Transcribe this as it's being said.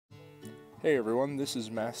Hey everyone, this is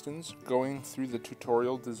Mastins going through the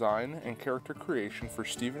tutorial design and character creation for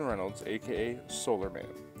Steven Reynolds, aka Solar Man.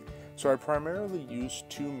 So I primarily use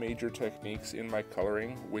two major techniques in my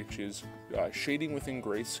coloring, which is shading within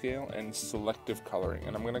grayscale and selective coloring,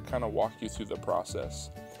 and I'm going to kind of walk you through the process.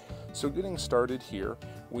 So getting started here,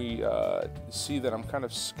 we see that I'm kind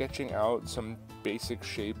of sketching out some basic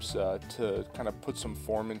shapes to kind of put some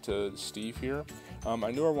form into Steve here.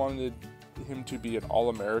 I knew I wanted him to be an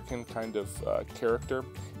all-American kind of character,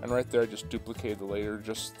 and right there I just duplicated the layer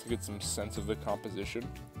just to get some sense of the composition.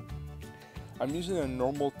 I'm using a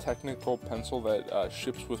normal technical pencil that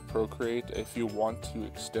ships with Procreate. If you want to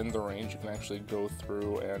extend the range, you can actually go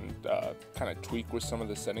through and kind of tweak with some of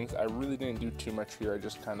the settings. I really didn't do too much here, I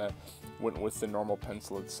just kind of went with the normal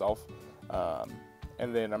pencil itself.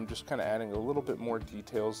 And then I'm just kind of adding a little bit more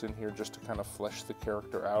details in here just to kind of flesh the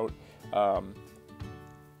character out.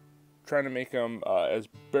 Trying to make them as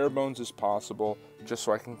bare bones as possible, just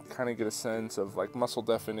so I can kind of get a sense of like muscle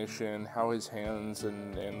definition, how his hands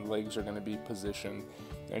and legs are going to be positioned,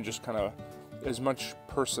 and just kind of as much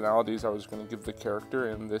personality as I was going to give the character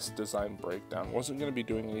in this design breakdown. Wasn't going to be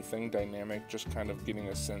doing anything dynamic, just kind of getting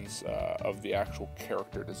a sense of the actual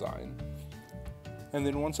character design. And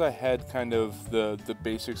then once I had kind of the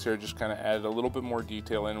basics here, just kind of added a little bit more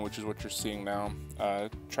detail in, which is what you're seeing now,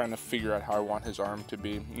 trying to figure out how I want his arm to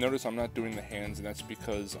be. Notice I'm not doing the hands, and that's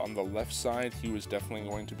because on the left side, he was definitely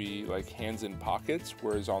going to be like hands in pockets,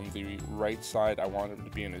 whereas on the right side, I wanted him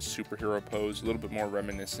to be in his superhero pose, a little bit more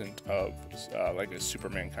reminiscent of like a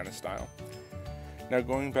Superman kind of style. Now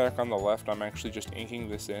going back on the left, I'm actually just inking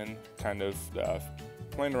this in, kind of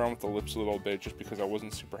playing around with the lips a little bit just because I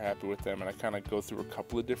wasn't super happy with them, and I kind of go through a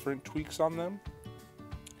couple of different tweaks on them.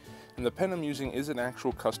 And the pen I'm using is an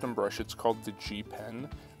actual custom brush. It's called the G pen.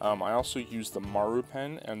 I also use the Maru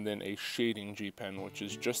pen and then a shading G pen, which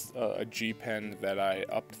is just a G pen that I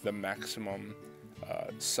upped the maximum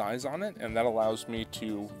size on it, and that allows me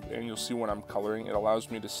to, and you'll see when I'm coloring, it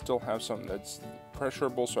allows me to still have something that's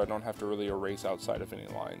pressurable so I don't have to really erase outside of any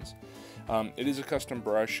lines. It is a custom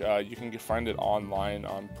brush. You can find it online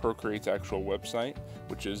on Procreate's actual website,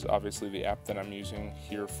 which is obviously the app that I'm using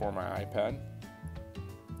here for my iPad.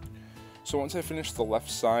 So once I finished the left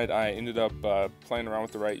side, I ended up playing around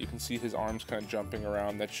with the right. You can see his arms kind of jumping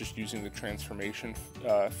around. That's just using the transformation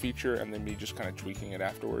feature, and then me just kind of tweaking it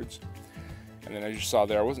afterwards. And then as you saw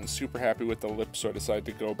there, I wasn't super happy with the lips, so I decided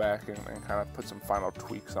to go back and kind of put some final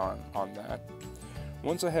tweaks on that.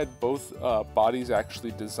 Once I had both bodies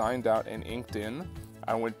actually designed out and inked in,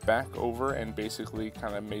 I went back over and basically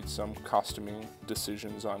kind of made some costuming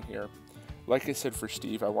decisions on here. Like I said for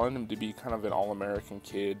Steve, I wanted him to be kind of an all-American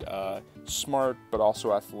kid, smart but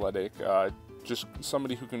also athletic, just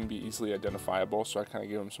somebody who can be easily identifiable, so I kind of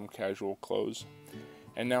gave him some casual clothes.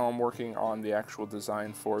 And now I'm working on the actual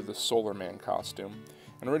design for the Solar Man costume.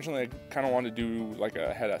 And originally I kind of wanted to do like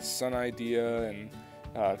had a sun idea and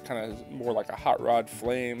kind of more like a hot rod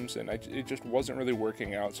flames, and it just wasn't really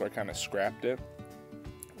working out, so I kind of scrapped it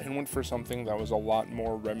and went for something that was a lot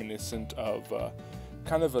more reminiscent of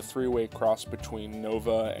kind of a three-way cross between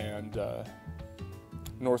Nova and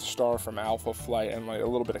North Star from Alpha Flight, and like a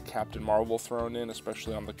little bit of Captain Marvel thrown in,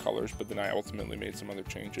 especially on the colors, but then I ultimately made some other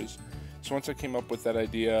changes. So once I came up with that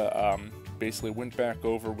idea, basically went back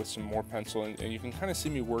over with some more pencil, and you can kind of see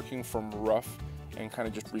me working from rough and kind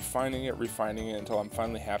of just refining it until I'm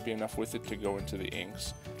finally happy enough with it to go into the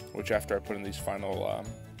inks, which after I put in these final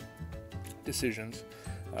decisions,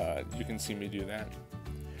 you can see me do that.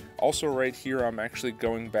 Also right here, I'm actually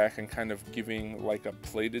going back and kind of giving like a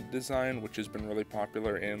plated design, which has been really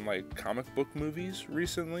popular in like comic book movies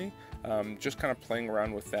recently. Just kind of playing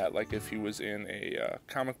around with that, like if he was in a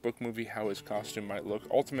comic book movie, how his costume might look.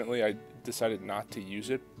 Ultimately, I decided not to use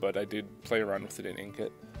it, but I did play around with it and ink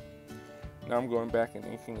it. Now I'm going back and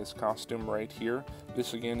inking his costume right here.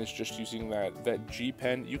 This again is just using that G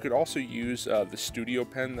pen. You could also use the Studio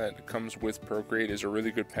pen that comes with Procreate. Is a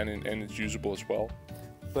really good pen and it's usable as well.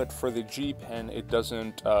 But for the G pen, it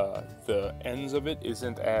doesn't, the ends of it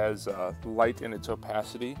isn't as light in its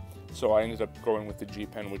opacity. So I ended up going with the G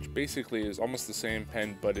pen, which basically is almost the same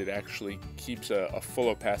pen, but it actually keeps a full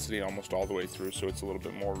opacity almost all the way through. So it's a little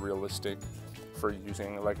bit more realistic for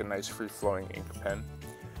using like a nice free-flowing ink pen.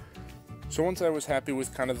 So once I was happy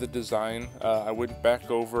with kind of the design, I went back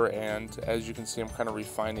over, and as you can see, I'm kind of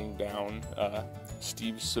refining down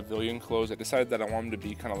Steve's civilian clothes. I decided that I want him to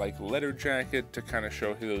be kind of like leather jacket to kind of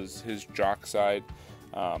show his jock side,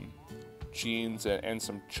 jeans and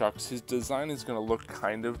some chucks. His design is going to look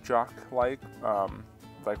kind of jock-like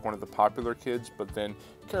one of the popular kids, but then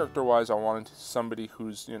character-wise, I wanted somebody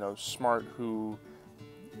who's, you know, smart, who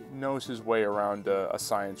knows his way around a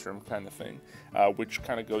science room kind of thing, which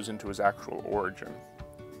kind of goes into his actual origin.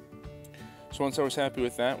 So once I was happy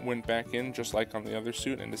with that, went back in just like on the other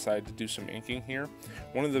suit and decided to do some inking here.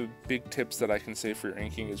 One of the big tips that I can say for your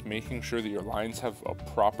inking is making sure that your lines have a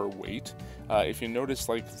proper weight. If you notice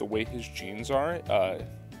like the way his jeans are,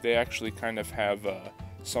 they actually kind of have,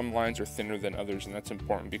 some lines are thinner than others, and that's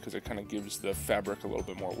important because it kind of gives the fabric a little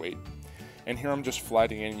bit more weight. And here I'm just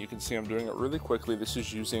flatting in. You can see I'm doing it really quickly. This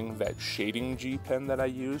is using that shading G pen that I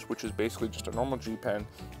use, which is basically just a normal G pen,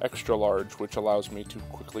 extra large, which allows me to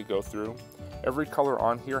quickly go through. Every color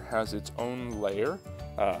on here has its own layer,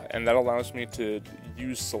 and that allows me to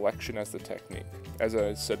use selection as the technique. As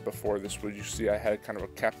I said before, this was, you see I had kind of a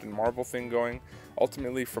Captain Marvel thing going.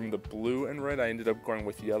 Ultimately from the blue and red, I ended up going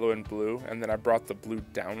with yellow and blue, and then I brought the blue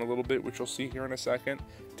down a little bit, which you'll see here in a second,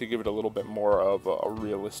 to give it a little bit more of a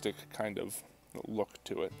realistic kind of look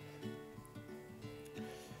to it.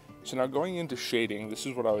 So now going into shading, this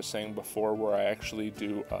is what I was saying before, where I actually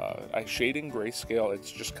do, I shade in grayscale.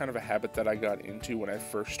 It's just kind of a habit that I got into when I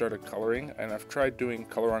first started coloring, and I've tried doing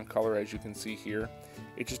color on color, as you can see here.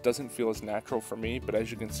 It just doesn't feel as natural for me, but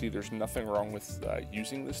as you can see, there's nothing wrong with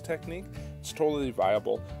using this technique. It's totally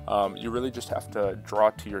viable. You really just have to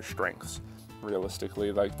draw to your strengths.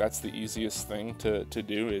 Realistically, like that's the easiest thing to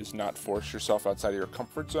do, is not force yourself outside of your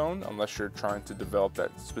comfort zone unless you're trying to develop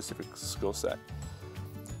that specific skill set.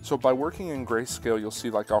 So by working in grayscale, you'll see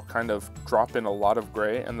like I'll kind of drop in a lot of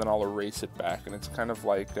gray and then I'll erase it back, and it's kind of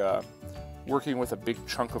like working with a big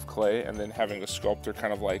chunk of clay and then having a sculptor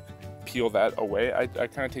kind of like peel that away. I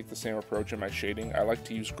kind of take the same approach in my shading. I like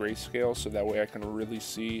to use grayscale so that way I can really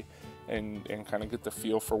see and kind of get the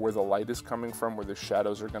feel for where the light is coming from, where the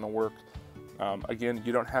shadows are going to work. Again,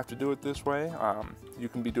 you don't have to do it this way. You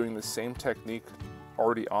can be doing the same technique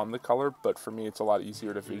already on the color, but for me it's a lot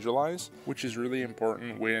easier to visualize, which is really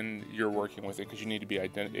important when you're working with it because you need to be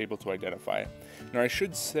able to identify it. Now I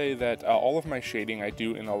should say that all of my shading I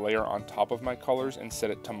do in a layer on top of my colors and set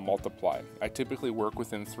it to multiply. I typically work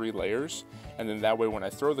within 3 layers, and then that way when I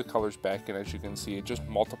throw the colors back in, as you can see, it just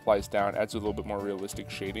multiplies down, adds a little bit more realistic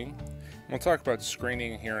shading. We'll talk about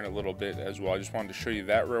screening here in a little bit as well. I just wanted to show you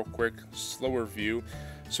that real quick, slower view.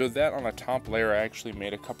 So that on a top layer, I actually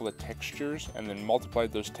made a couple of textures and then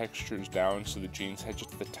multiplied those textures down so the jeans had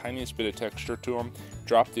just the tiniest bit of texture to them.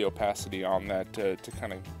 Dropped the opacity on that to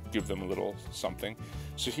kind of give them a little something.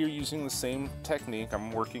 So here, using the same technique,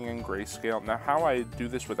 I'm working in grayscale. Now how I do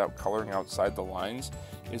this without coloring outside the lines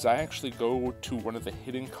is I actually go to one of the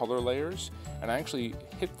hidden color layers and I actually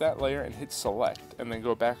hit that layer and hit select and then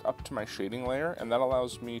go back up to my shading layer, and that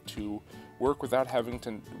allows me to work without having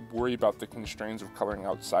to worry about the constraints of coloring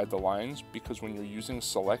outside the lines, because when you're using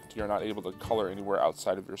select, you're not able to color anywhere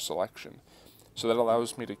outside of your selection. So that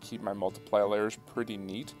allows me to keep my multiply layers pretty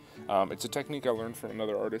neat. It's a technique I learned from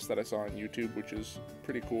another artist that I saw on YouTube, which is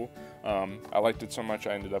pretty cool. I liked it so much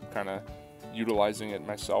I ended up kind of utilizing it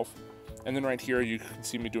myself. And then right here you can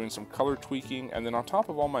see me doing some color tweaking, and then on top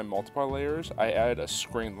of all my multiply layers I add a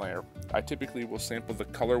screen layer. I typically will sample the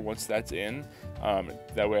color once that's in,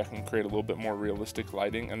 that way I can create a little bit more realistic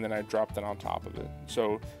lighting, and then I drop that on top of it.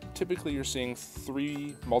 So typically you're seeing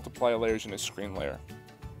 3 multiply layers in a screen layer.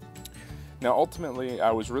 Now ultimately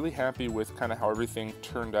I was really happy with kind of how everything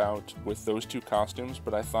turned out with those 2 costumes,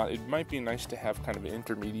 but I thought it might be nice to have kind of an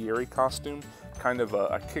intermediary costume, kind of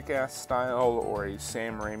a Kick-Ass style or a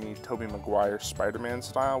Sam Raimi, Tobey Maguire Spider-Man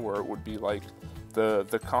style, where it would be like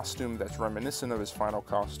the costume that's reminiscent of his final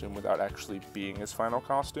costume without actually being his final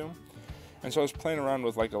costume. And so I was playing around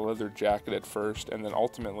with like a leather jacket at first, and then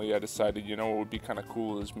ultimately I decided, you know, what would be kind of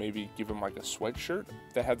cool is maybe give him like a sweatshirt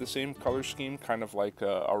that had the same color scheme, kind of like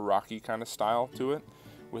a Rocky kind of style to it,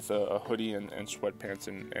 with a hoodie and sweatpants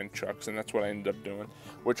and chucks, and that's what I ended up doing,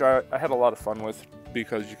 which I had a lot of fun with,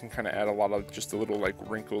 because you can kind of add a lot of just the little like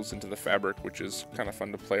wrinkles into the fabric, which is kind of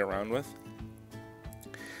fun to play around with.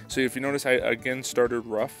 So if you notice, I again started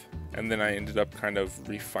rough, and then I ended up kind of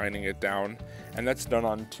refining it down, and that's done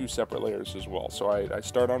on 2 separate layers as well. So I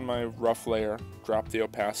start on my rough layer, drop the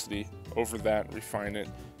opacity, over that, refine it,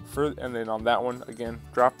 and then on that one, again,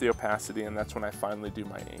 drop the opacity, and that's when I finally do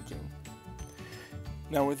my inking.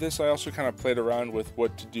 Now with this, I also kind of played around with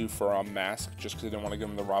what to do for a mask, just because I didn't want to give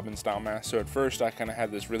him the Robin style mask. So at first I kind of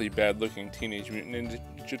had this really bad looking Teenage Mutant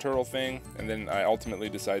Ninja Turtle thing, and then I ultimately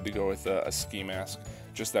decided to go with a ski mask.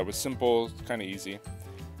 Just that was simple, kind of easy.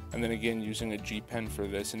 And then again, using a G pen for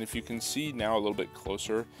this. And if you can see now a little bit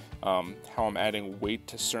closer how I'm adding weight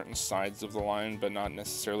to certain sides of the line, but not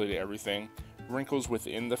necessarily to everything. Wrinkles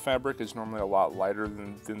within the fabric is normally a lot lighter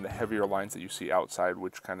than the heavier lines that you see outside,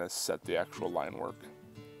 which kind of set the actual line work.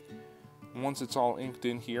 Once it's all inked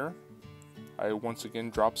in here, I once again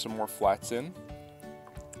drop some more flats in,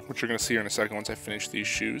 which you're going to see here in a second once I finish these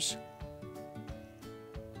shoes.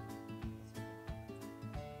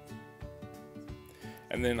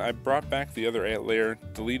 And then I brought back the other layer,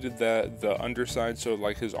 deleted the underside so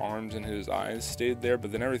like his arms and his eyes stayed there,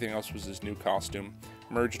 but then everything else was his new costume.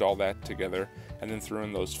 Merged all that together and then threw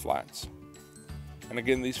in those flats. And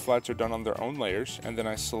again, these flats are done on their own layers, and then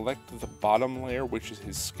I select the bottom layer, which is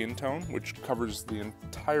his skin tone, which covers the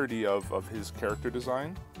entirety of his character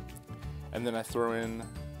design. And then I throw in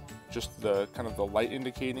just the kind of the light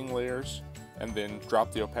indicating layers, and then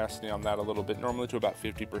drop the opacity on that a little bit, normally to about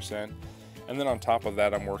 50%. And then on top of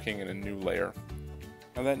that, I'm working in a new layer.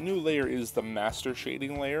 Now that new layer is the master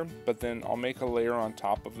shading layer, but then I'll make a layer on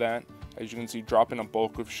top of that. As you can see, drop in a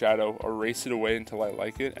bulk of shadow, erase it away until I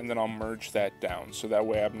like it, and then I'll merge that down. So that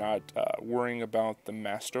way I'm not worrying about the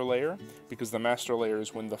master layer, because the master layer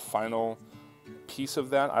is when the final piece of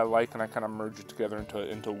that I like, and I kind of merge it together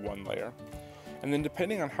into one layer. And then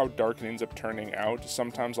depending on how dark it ends up turning out,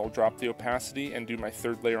 sometimes I'll drop the opacity and do my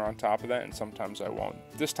third layer on top of that, and sometimes I won't.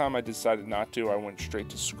 This time I decided not to. I went straight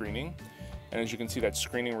to screening. And as you can see, that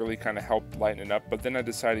screening really kind of helped lighten it up. But then I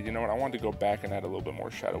decided, you know what, I wanted to go back and add a little bit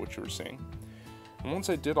more shadow, which you were seeing. And once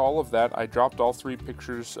I did all of that, I dropped all three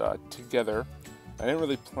pictures together. I didn't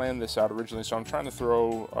really plan this out originally, so I'm trying to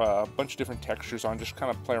throw a bunch of different textures on, just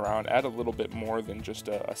kind of play around, add a little bit more than just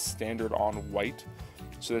a standard on white.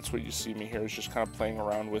 So that's what you see me here, is just kind of playing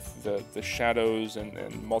around with the shadows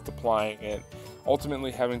and multiplying it,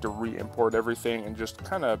 ultimately having to re-import everything and just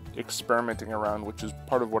kind of experimenting around, which is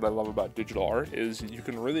part of what I love about digital art, is you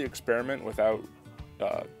can really experiment without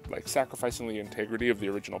like sacrificing the integrity of the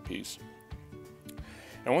original piece.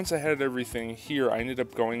 And once I had everything here, I ended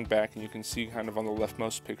up going back, and you can see kind of on the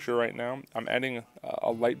leftmost picture right now, I'm adding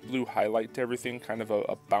a light blue highlight to everything, kind of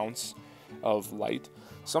a bounce of light.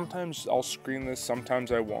 Sometimes I'll screen this,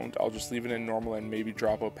 sometimes I won't. I'll just leave it in normal and maybe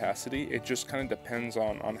drop opacity. It just kind of depends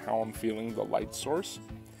on how I'm feeling the light source.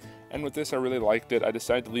 And with this, I really liked it. I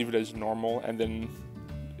decided to leave it as normal and then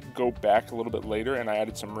go back a little bit later, and I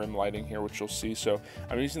added some rim lighting here, which you'll see. So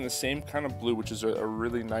I'm using the same kind of blue, which is a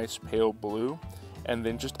really nice pale blue, and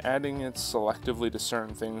then just adding it selectively to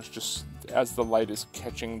certain things just as the light is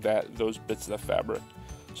catching those bits of the fabric.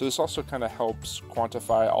 So this also kind of helps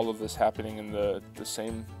quantify all of this happening in the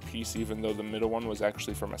same piece, even though the middle one was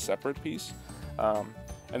actually from a separate piece.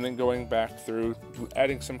 And then going back through,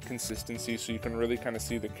 adding some consistency so you can really kind of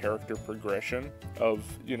see the character progression of,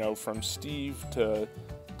 you know, from Steve to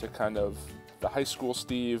kind of the high school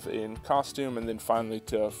Steve in costume, and then finally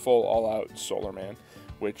to full all-out Solar Man,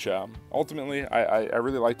 which ultimately I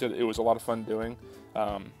really liked it. It was a lot of fun doing.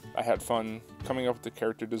 I had fun coming up with the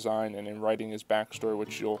character design and in writing his backstory,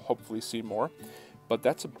 which you'll hopefully see more. But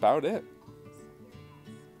that's about it.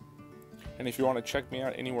 And if you want to check me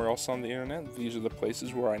out anywhere else on the internet, these are the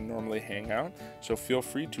places where I normally hang out. So feel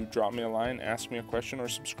free to drop me a line, ask me a question, or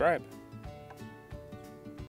subscribe.